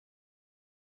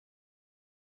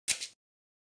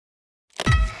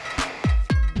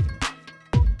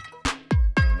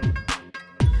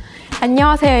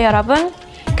안녕하세요 여러분.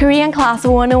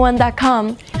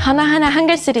 KoreanClass101.com 하나하나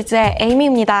한글 시리즈의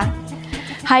Amy입니다.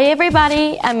 Hi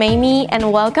everybody, I'm Amy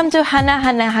and welcome to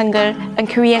하나하나 한글 on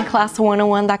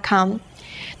KoreanClass101.com.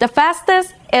 The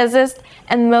fastest, easiest,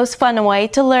 and most fun way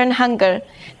to learn Hangul,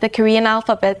 the Korean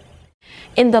alphabet.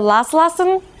 In the last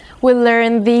lesson, we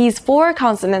learned these 4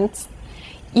 consonants.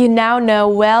 You now know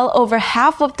well over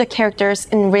half of the characters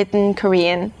in written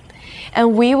Korean.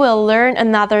 And we will learn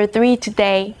another 3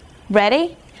 today.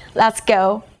 Ready? Let's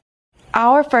go!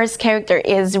 Our first character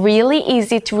is really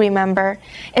easy to remember.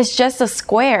 It's just a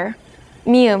square.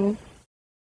 미음.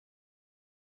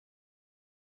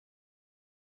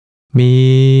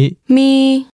 미,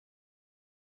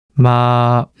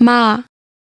 마, 마,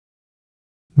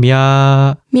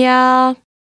 냐, 며,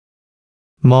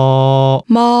 머,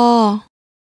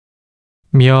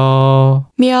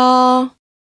 며, 며,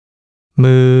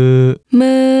 무,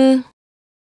 무,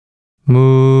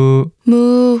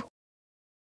 무,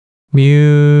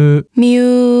 뮤,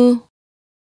 뮤,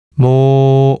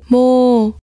 모,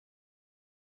 모,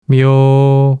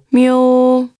 묘.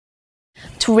 묘.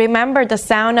 To remember the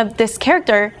sound of this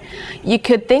character, you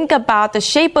could think about the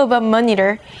shape of a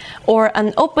monitor or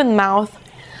an open mouth.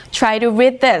 Try to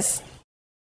read this.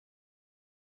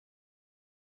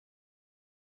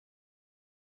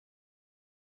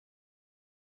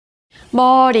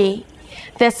 머리.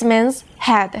 This means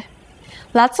head.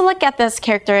 Let's look at this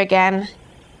character again.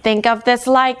 Think of this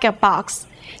like a box.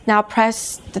 Now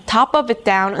press the top of it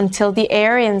down until the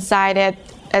air inside it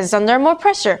is under more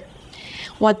pressure.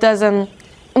 What does an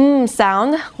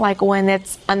sound like when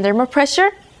it's under more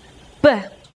pressure? B.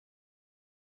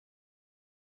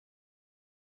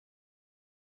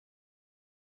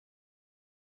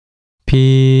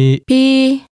 비,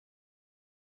 비,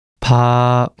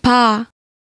 바, 바,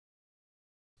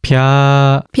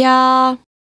 펴, 펴,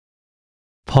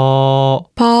 퍼,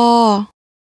 퍼,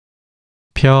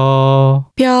 펴,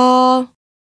 펴,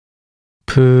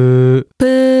 프,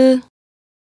 프,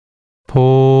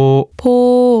 보,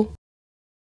 포,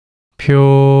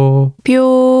 표,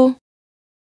 표,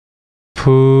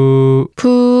 푸,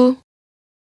 푸,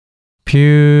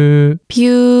 뷰.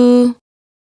 뷰.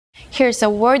 Here's a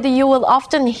word you will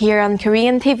often hear on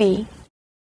Korean TV.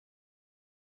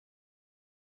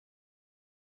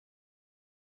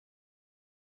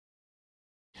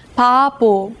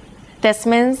 바보. This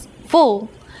means fool.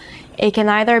 It can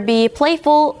either be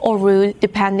playful or rude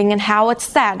depending on how it's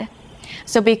said.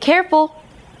 So be careful.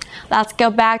 Let's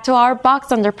go back to our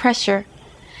box under pressure.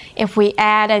 If we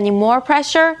add any more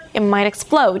pressure, it might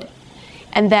explode.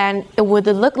 And then it would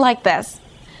look like this.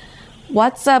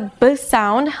 What's a B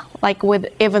sound like with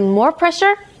even more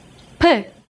pressure? P.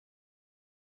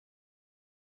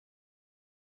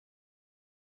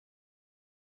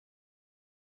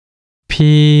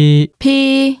 피,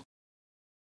 피,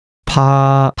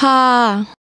 파, 파,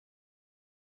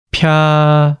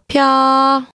 펴,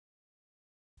 펴,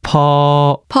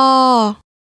 퍼, 퍼,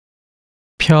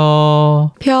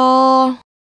 펴, 펴,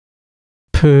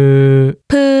 프,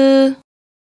 프,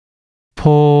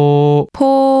 포,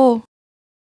 포,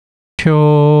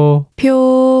 표,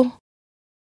 표,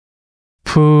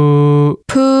 푸,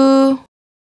 푸,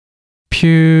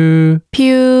 퓨.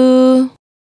 퓨.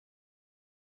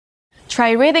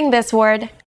 Try reading this word.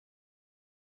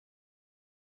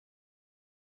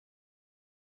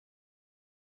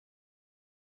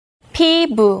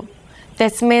 피부.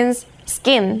 This means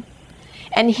skin.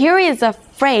 And here is a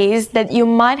phrase that you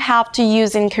might have to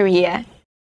use in Korea.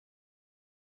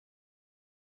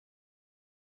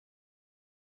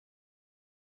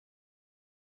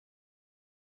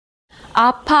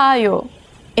 아파요.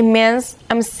 It means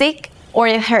I'm sick or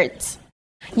it hurts.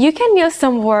 You can use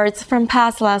some words from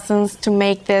past lessons to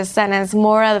make this sentence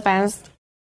more advanced.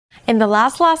 In the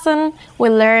last lesson, we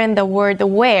learned the word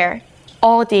where,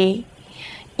 어디.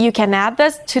 You can add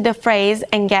this to the phrase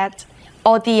and get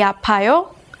어디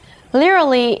아파요?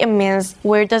 Literally, it means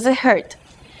where does it hurt?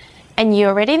 And you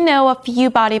already know a few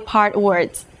body part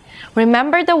words.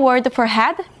 Remember the word for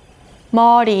head?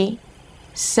 머리.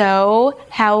 So,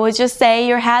 how would you say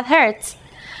your head hurts?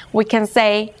 We can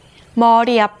say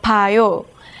머리 아파요.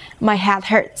 My head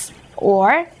hurts.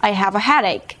 Or I have a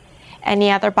headache.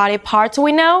 Any other body parts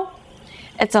we know?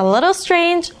 It's a little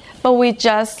strange, but we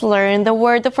just learned the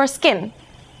word for skin.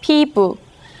 피부.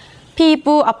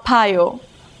 피부 아파요.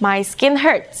 My skin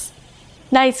hurts.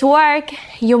 Nice work!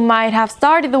 You might have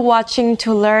started watching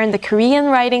to learn the Korean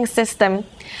writing system,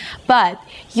 but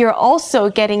you're also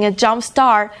getting a jump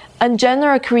start on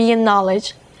general Korean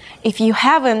knowledge. If you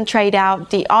haven't tried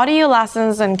out the audio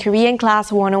lessons on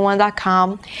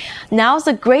KoreanClass101.com, now's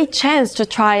a great chance to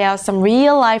try out some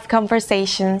real-life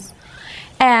conversations.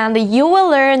 And you will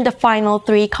learn the final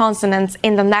 3 consonants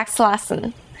in the next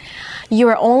lesson. You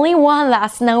are only one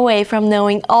lesson away from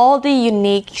knowing all the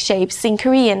unique shapes in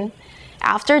Korean.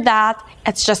 After that,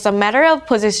 it's just a matter of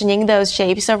positioning those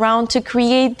shapes around to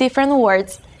create different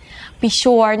words. Be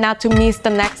sure not to miss the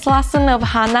next lesson of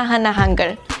Hana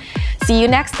Hangul. See you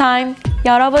next time.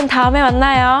 여러분 다음에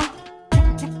만나요.